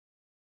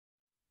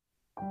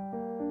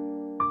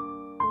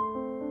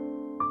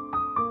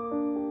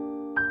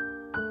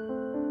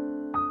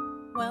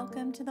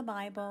Welcome to the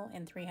Bible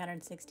in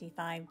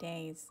 365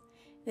 Days.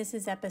 This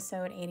is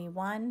episode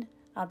 81.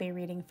 I'll be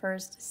reading 1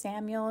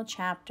 Samuel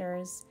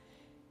chapters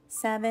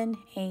 7,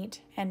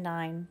 8, and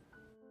 9.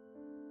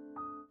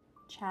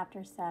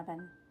 Chapter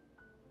 7.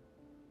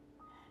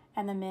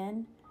 And the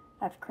men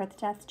of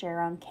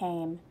Kirjath-jearim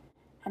came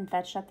and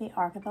fetched up the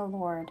ark of the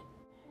Lord,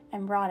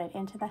 and brought it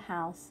into the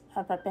house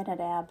of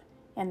Abinadab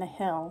in the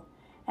hill,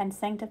 and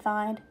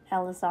sanctified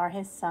Eleazar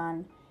his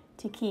son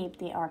to keep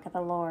the ark of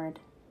the Lord.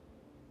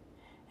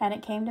 And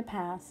it came to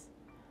pass,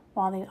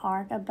 while the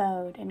ark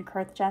abode in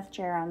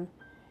Kirjath-jearim,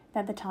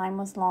 that the time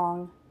was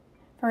long,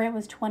 for it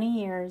was 20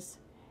 years,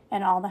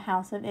 and all the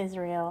house of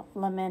Israel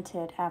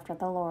lamented after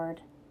the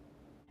Lord.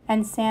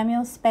 And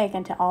Samuel spake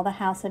unto all the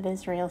house of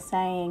Israel,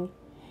 saying,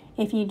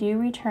 If ye do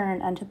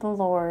return unto the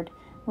Lord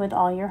with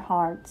all your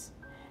hearts,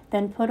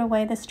 then put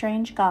away the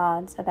strange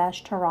gods of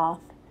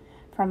Ashtaroth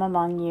from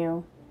among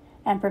you,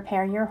 and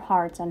prepare your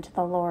hearts unto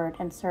the Lord,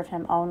 and serve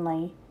him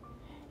only,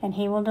 and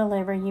he will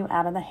deliver you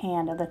out of the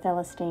hand of the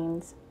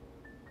Philistines.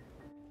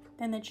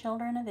 Then the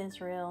children of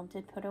Israel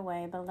did put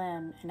away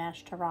Baalim and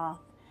Ashtaroth,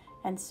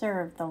 and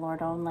served the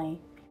Lord only.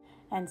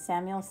 And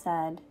Samuel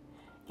said,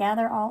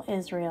 Gather all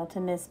Israel to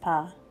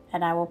Mizpah,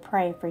 and I will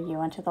pray for you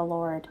unto the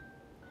Lord.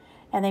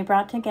 And they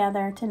brought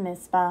together to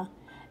Mizpah,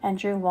 and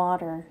drew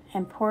water,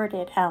 and poured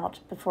it out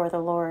before the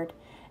Lord,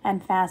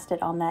 and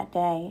fasted on that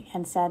day,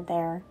 and said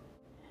there,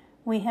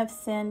 We have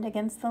sinned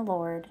against the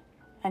Lord.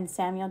 And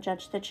Samuel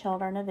judged the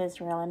children of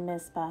Israel in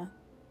Mizpah.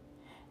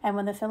 And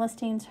when the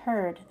Philistines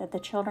heard that the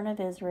children of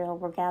Israel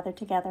were gathered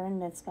together in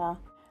Mizpah,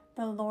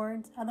 the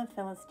lords of the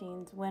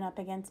Philistines went up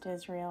against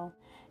Israel.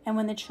 And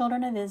when the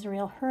children of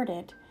Israel heard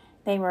it,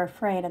 they were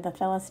afraid of the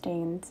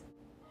Philistines.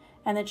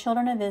 And the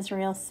children of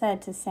Israel said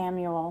to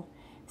Samuel,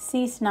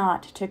 Cease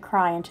not to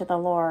cry unto the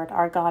Lord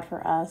our God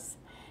for us,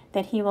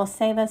 that he will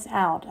save us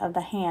out of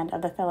the hand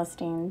of the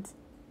Philistines.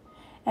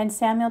 And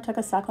Samuel took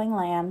a suckling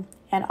lamb,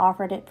 and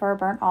offered it for a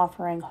burnt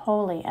offering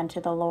holy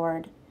unto the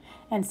Lord.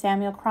 And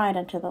Samuel cried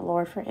unto the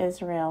Lord for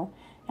Israel,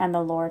 and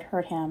the Lord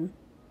heard him.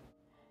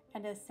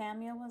 And as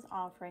Samuel was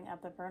offering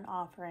up the burnt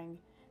offering,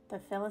 the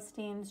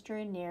Philistines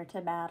drew near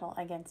to battle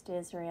against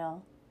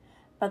Israel.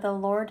 But the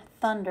Lord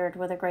thundered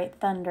with a great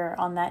thunder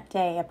on that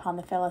day upon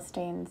the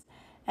Philistines,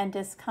 and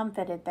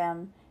discomfited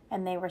them,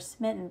 and they were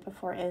smitten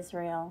before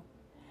Israel.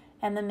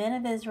 And the men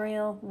of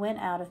Israel went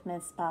out of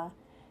Mizpah,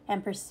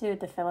 and pursued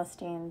the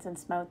Philistines, and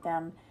smote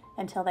them,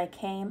 until they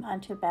came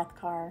unto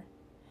Bethkar.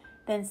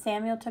 Then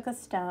Samuel took a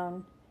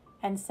stone,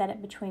 and set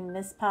it between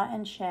Mizpah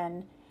and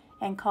Shin,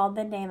 and called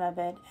the name of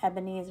it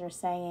Ebenezer,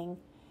 saying,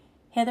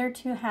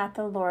 Hitherto hath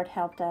the Lord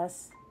helped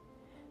us.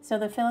 So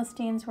the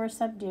Philistines were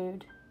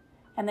subdued,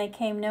 and they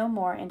came no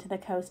more into the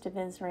coast of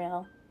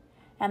Israel.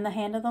 And the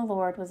hand of the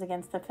Lord was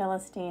against the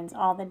Philistines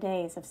all the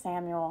days of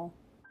Samuel.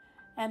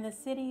 And the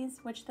cities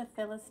which the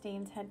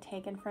Philistines had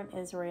taken from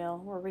Israel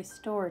were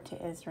restored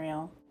to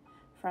Israel,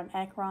 from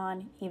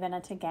Ekron even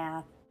unto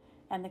Gath,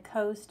 and the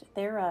coast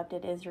thereof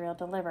did Israel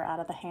deliver out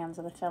of the hands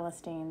of the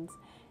Philistines,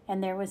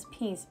 and there was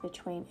peace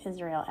between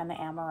Israel and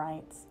the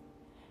Amorites.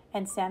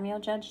 And Samuel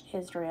judged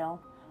Israel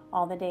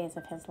all the days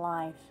of his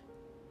life.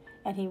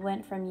 And he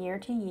went from year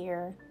to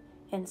year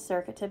in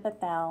circuit to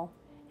Bethel,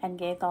 and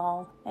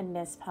Gilgal, and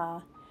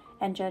Mizpah,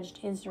 and judged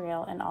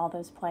Israel in all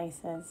those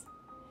places.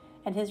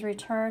 And his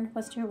return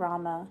was to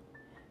Ramah,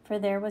 for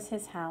there was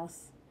his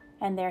house,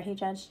 and there he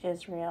judged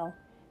Israel,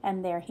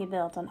 and there he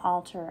built an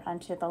altar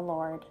unto the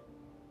Lord.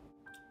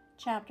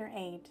 Chapter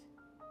 8.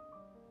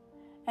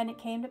 And it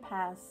came to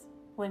pass,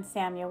 when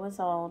Samuel was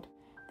old,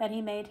 that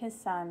he made his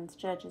sons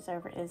judges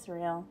over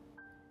Israel.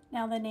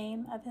 Now the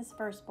name of his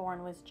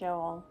firstborn was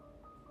Joel,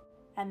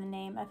 and the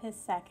name of his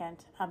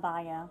second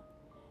Abiah.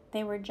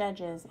 They were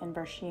judges in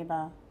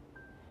Beersheba.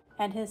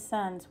 And his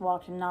sons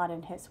walked not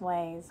in his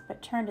ways,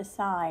 but turned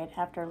aside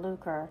after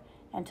lucre,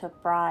 and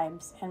took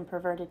bribes, and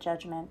perverted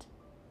judgment.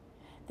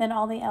 Then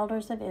all the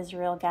elders of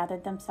Israel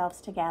gathered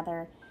themselves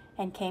together,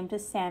 and came to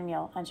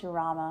Samuel unto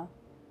Ramah,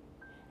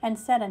 and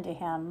said unto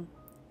him,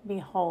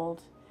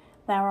 Behold,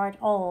 thou art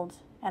old,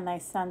 and thy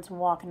sons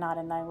walk not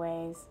in thy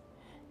ways.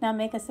 Now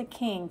make us a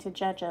king to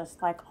judge us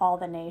like all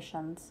the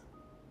nations.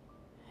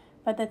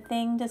 But the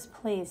thing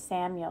displeased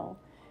Samuel,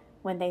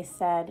 when they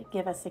said,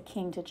 Give us a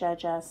king to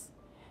judge us.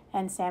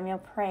 And Samuel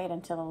prayed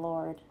unto the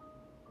Lord.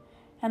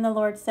 And the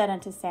Lord said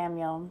unto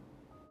Samuel,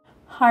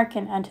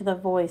 Hearken unto the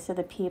voice of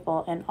the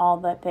people in all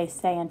that they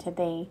say unto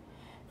thee,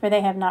 for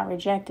they have not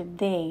rejected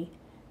thee,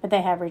 but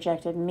they have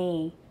rejected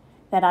me,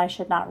 that I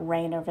should not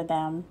reign over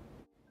them.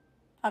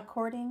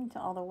 According to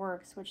all the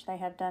works which they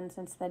have done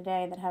since the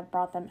day that have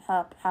brought them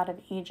up out of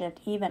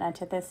Egypt, even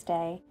unto this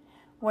day,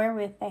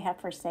 wherewith they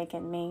have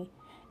forsaken me,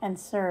 and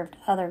served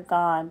other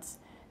gods,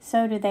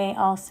 so do they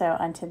also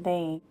unto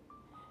thee.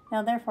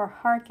 Now therefore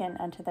hearken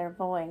unto their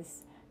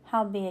voice,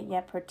 howbeit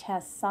yet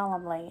protest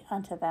solemnly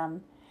unto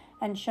them,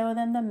 and show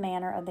them the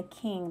manner of the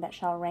king that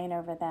shall reign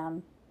over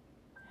them.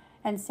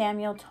 And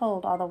Samuel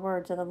told all the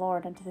words of the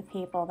Lord unto the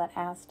people that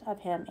asked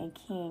of him a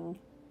king.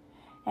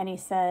 And he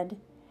said,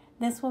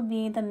 This will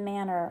be the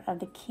manner of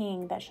the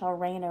king that shall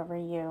reign over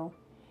you.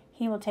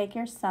 He will take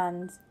your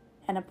sons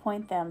and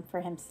appoint them for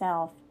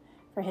himself,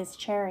 for his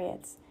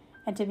chariots,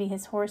 and to be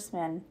his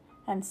horsemen,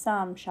 and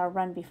some shall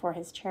run before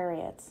his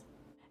chariots.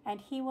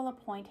 And he will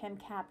appoint him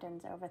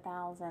captains over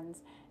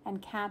thousands,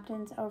 and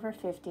captains over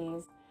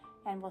 50s,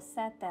 and will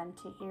set them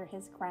to ear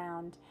his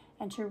ground,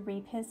 and to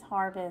reap his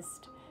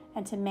harvest,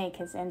 and to make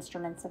his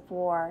instruments of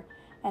war,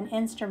 and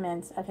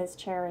instruments of his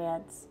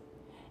chariots.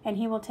 And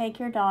he will take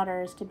your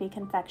daughters to be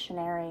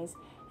confectionaries,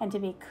 and to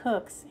be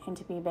cooks, and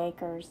to be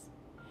bakers.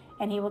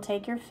 And he will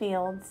take your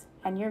fields,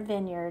 and your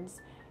vineyards,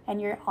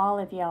 and your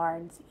olive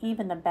yards,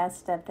 even the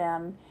best of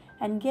them,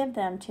 and give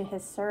them to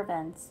his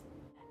servants.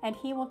 And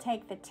he will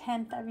take the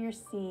tenth of your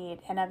seed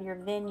and of your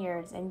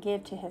vineyards, and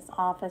give to his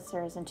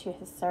officers and to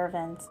his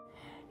servants.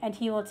 And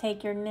he will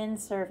take your men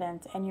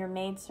servants and your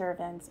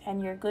maidservants,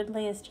 and your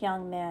goodliest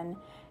young men,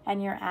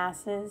 and your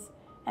asses,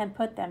 and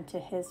put them to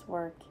his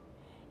work.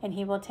 And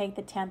he will take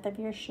the tenth of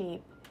your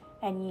sheep,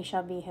 and ye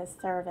shall be his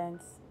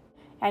servants.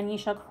 And ye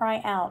shall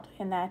cry out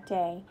in that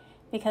day,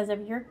 because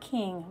of your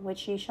king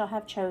which ye shall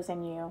have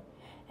chosen you,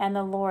 and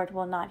the Lord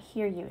will not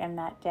hear you in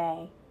that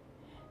day.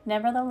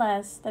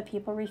 Nevertheless, the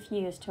people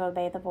refused to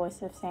obey the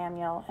voice of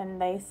Samuel,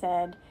 and they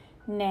said,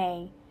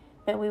 Nay,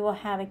 but we will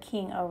have a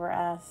king over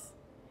us,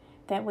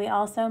 that we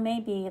also may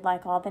be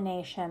like all the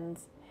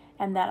nations,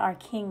 and that our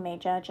king may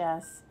judge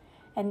us,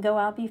 and go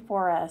out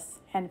before us,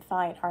 and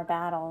fight our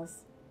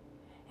battles.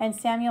 And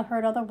Samuel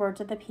heard all the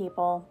words of the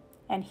people,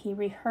 and he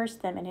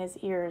rehearsed them in his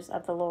ears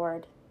of the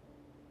Lord.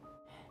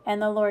 And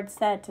the Lord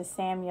said to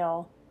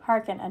Samuel,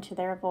 Hearken unto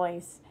their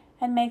voice,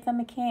 and make them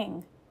a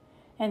king.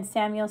 And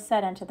Samuel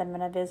said unto the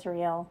men of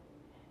Israel,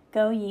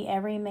 Go ye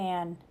every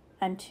man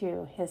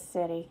unto his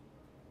city.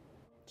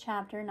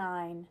 Chapter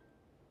 9.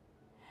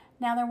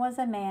 Now there was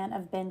a man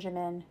of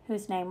Benjamin,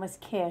 whose name was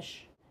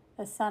Kish,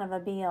 the son of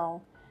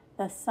Abiel,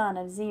 the son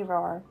of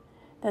Zeror,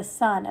 the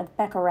son of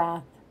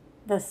Bechorath,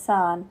 the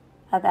son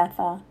of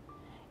Ephah,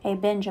 a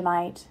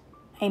Benjamite,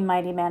 a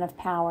mighty man of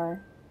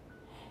power.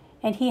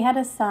 And he had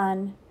a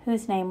son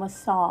whose name was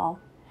Saul,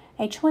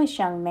 a choice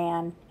young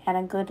man, and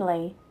a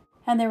goodly.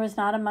 And there was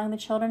not among the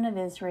children of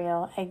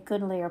Israel a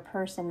goodlier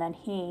person than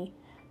he,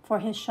 for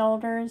his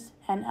shoulders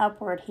and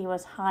upward he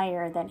was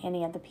higher than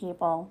any of the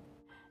people.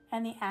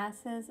 And the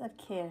asses of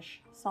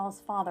Kish, Saul's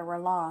father, were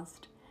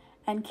lost.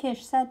 And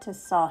Kish said to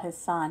Saul his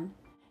son,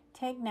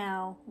 Take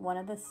now one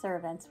of the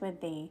servants with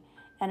thee,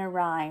 and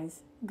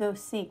arise, go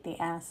seek the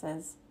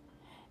asses.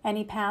 And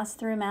he passed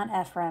through Mount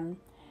Ephraim,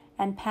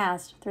 and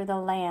passed through the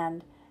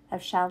land of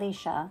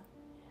Shalisha,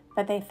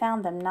 but they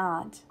found them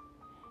not.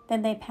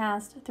 Then they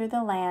passed through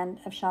the land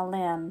of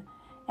Shalim,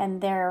 and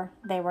there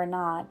they were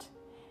not.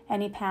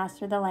 And he passed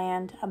through the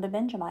land of the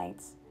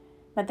Benjamites,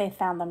 but they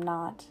found them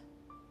not.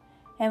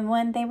 And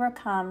when they were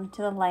come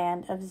to the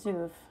land of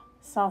Zuph,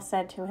 Saul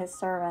said to his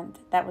servant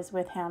that was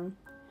with him,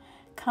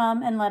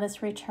 Come and let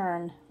us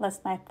return,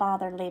 lest my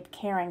father leave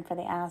caring for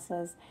the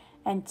asses,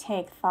 and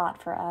take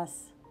thought for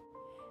us.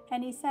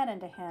 And he said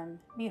unto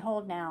him,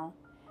 Behold now,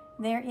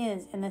 there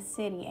is in the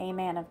city a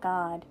man of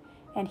God,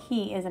 and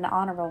he is an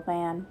honorable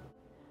man.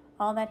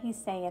 All that he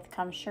saith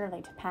comes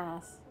surely to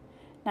pass.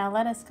 Now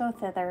let us go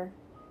thither.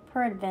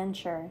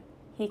 Peradventure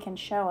he can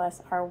show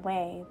us our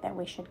way that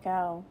we should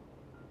go.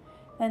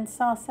 Then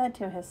Saul said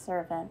to his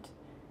servant,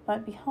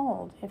 But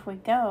behold, if we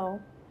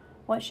go,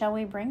 what shall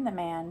we bring the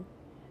man?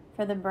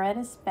 For the bread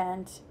is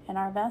spent in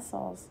our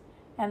vessels,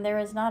 and there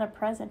is not a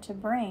present to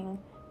bring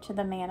to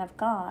the man of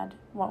God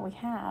what we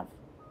have.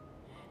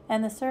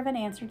 And the servant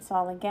answered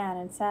Saul again,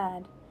 and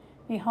said,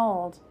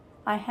 Behold,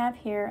 I have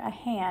here a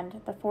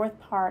hand, the fourth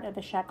part of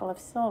a shekel of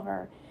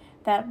silver,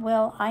 that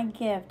will I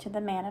give to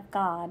the man of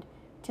God,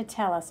 to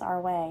tell us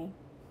our way.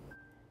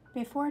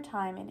 Before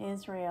time in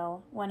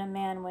Israel, when a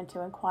man went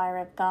to inquire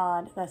of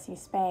God, thus he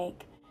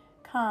spake,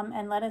 Come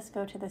and let us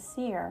go to the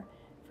seer,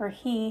 for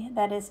he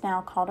that is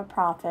now called a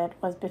prophet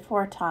was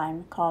before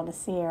time called a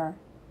seer.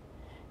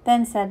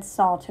 Then said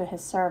Saul to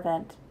his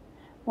servant,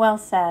 Well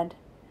said,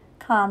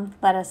 Come,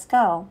 let us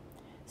go.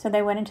 So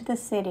they went into the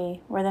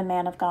city where the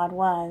man of God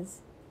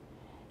was.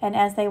 And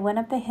as they went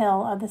up the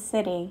hill of the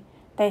city,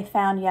 they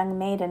found young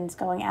maidens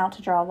going out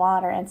to draw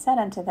water, and said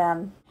unto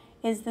them,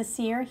 Is the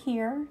seer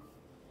here?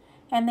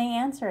 And they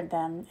answered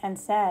them, and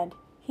said,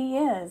 He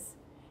is.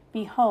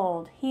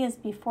 Behold, he is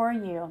before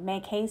you.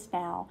 Make haste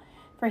now,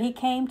 for he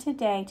came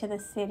today to the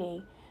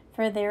city,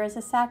 for there is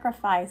a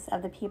sacrifice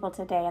of the people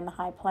today in the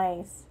high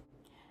place.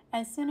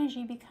 As soon as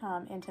ye be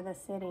come into the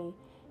city,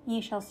 ye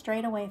shall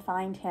straightway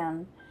find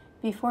him,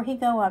 before he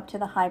go up to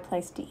the high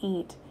place to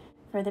eat,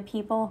 for the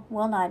people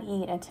will not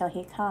eat until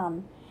he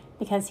come,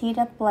 because he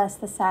doth bless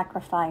the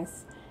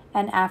sacrifice,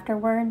 and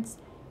afterwards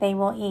they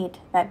will eat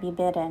that be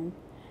bidden.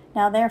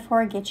 Now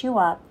therefore get you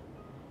up,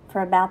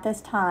 for about this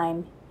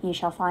time ye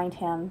shall find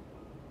him.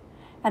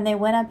 And they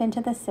went up into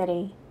the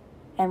city,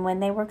 and when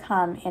they were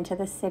come into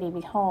the city,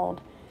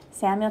 behold,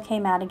 Samuel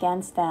came out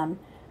against them,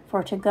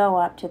 for to go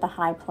up to the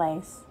high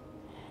place.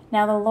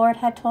 Now the Lord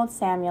had told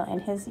Samuel in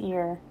his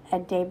ear a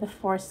day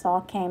before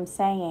Saul came,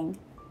 saying,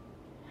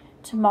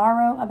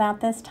 Tomorrow about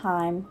this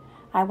time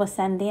I will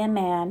send thee a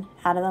man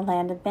out of the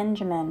land of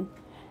Benjamin,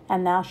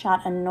 and thou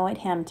shalt anoint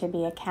him to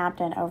be a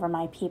captain over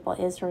my people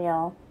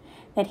Israel,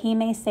 that he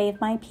may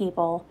save my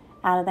people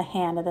out of the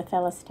hand of the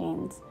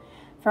Philistines.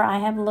 For I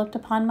have looked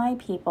upon my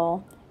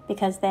people,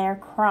 because their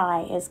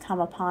cry is come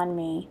upon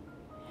me.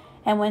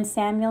 And when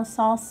Samuel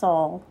saw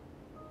Saul,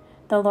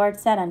 the Lord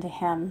said unto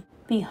him,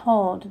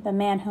 Behold, the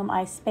man whom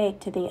I spake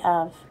to thee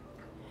of,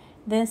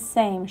 this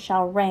same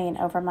shall reign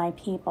over my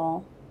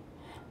people.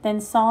 Then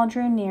Saul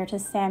drew near to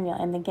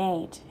Samuel in the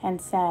gate,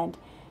 and said,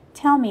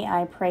 Tell me,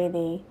 I pray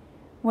thee,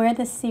 where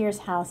the seer's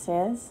house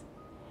is?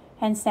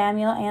 And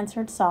Samuel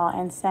answered Saul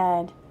and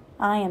said,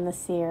 I am the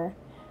seer.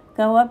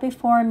 Go up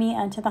before me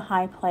unto the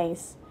high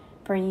place,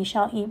 for ye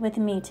shall eat with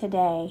me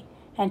today,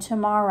 and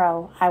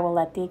tomorrow I will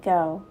let thee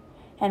go,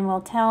 and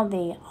will tell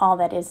thee all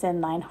that is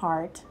in thine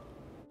heart.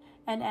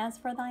 And as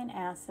for thine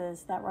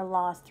asses that were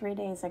lost 3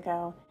 days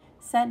ago,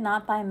 set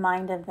not thy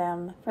mind of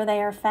them, for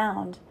they are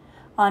found.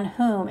 On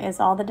whom is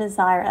all the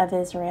desire of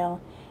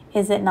Israel?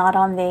 Is it not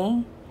on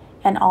thee,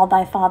 and all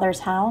thy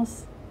father's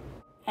house?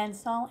 And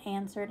Saul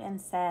answered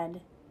and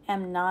said,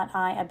 Am not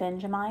I a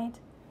Benjamite,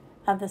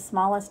 of the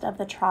smallest of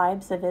the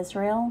tribes of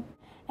Israel,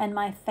 and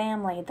my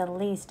family the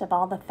least of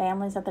all the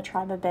families of the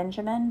tribe of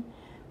Benjamin?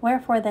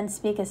 Wherefore then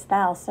speakest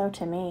thou so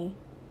to me?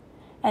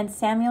 And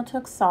Samuel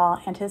took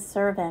Saul and his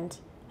servant,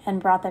 and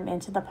brought them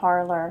into the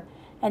parlor,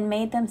 and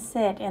made them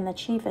sit in the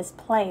chiefest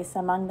place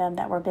among them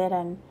that were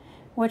bidden,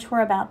 which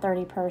were about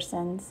 30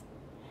 persons.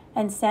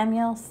 And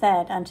Samuel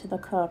said unto the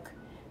cook,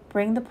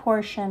 Bring the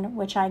portion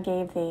which I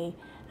gave thee,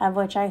 of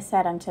which I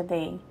said unto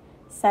thee,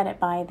 Set it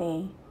by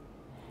thee.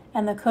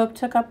 And the cook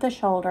took up the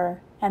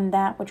shoulder, and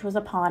that which was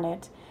upon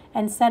it,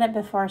 and set it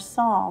before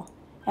Saul.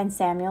 And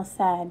Samuel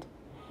said,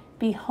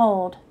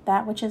 Behold,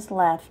 that which is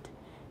left,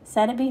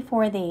 set it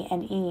before thee,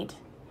 and eat.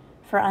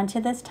 For unto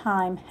this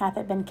time hath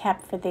it been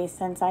kept for thee,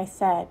 since I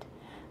said,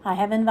 I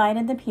have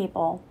invited the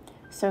people.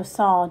 So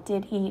Saul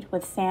did eat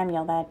with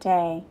Samuel that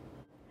day.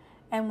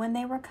 And when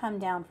they were come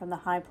down from the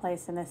high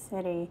place in the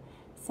city,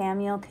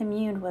 Samuel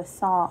communed with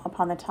Saul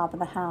upon the top of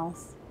the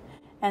house.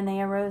 And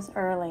they arose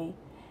early.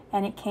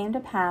 And it came to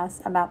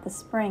pass about the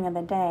spring of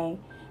the day,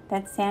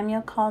 that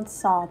Samuel called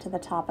Saul to the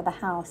top of the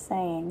house,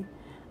 saying,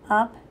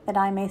 Up, that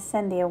I may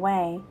send thee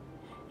away.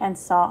 And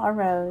Saul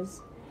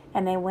arose,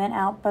 and they went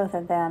out both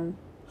of them,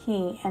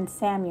 he and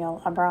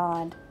Samuel,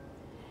 abroad.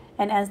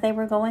 And as they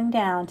were going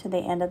down to the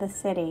end of the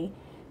city,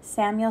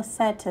 Samuel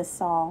said to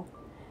Saul,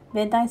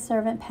 Bid thy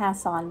servant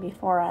pass on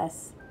before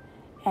us.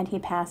 And he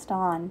passed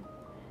on.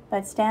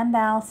 But stand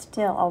thou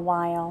still a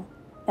while,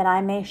 that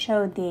I may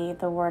show thee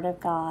the word of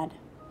God.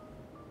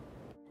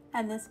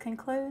 And this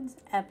concludes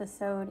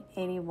episode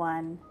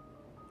 81.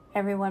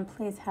 Everyone,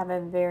 please have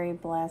a very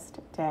blessed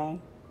day.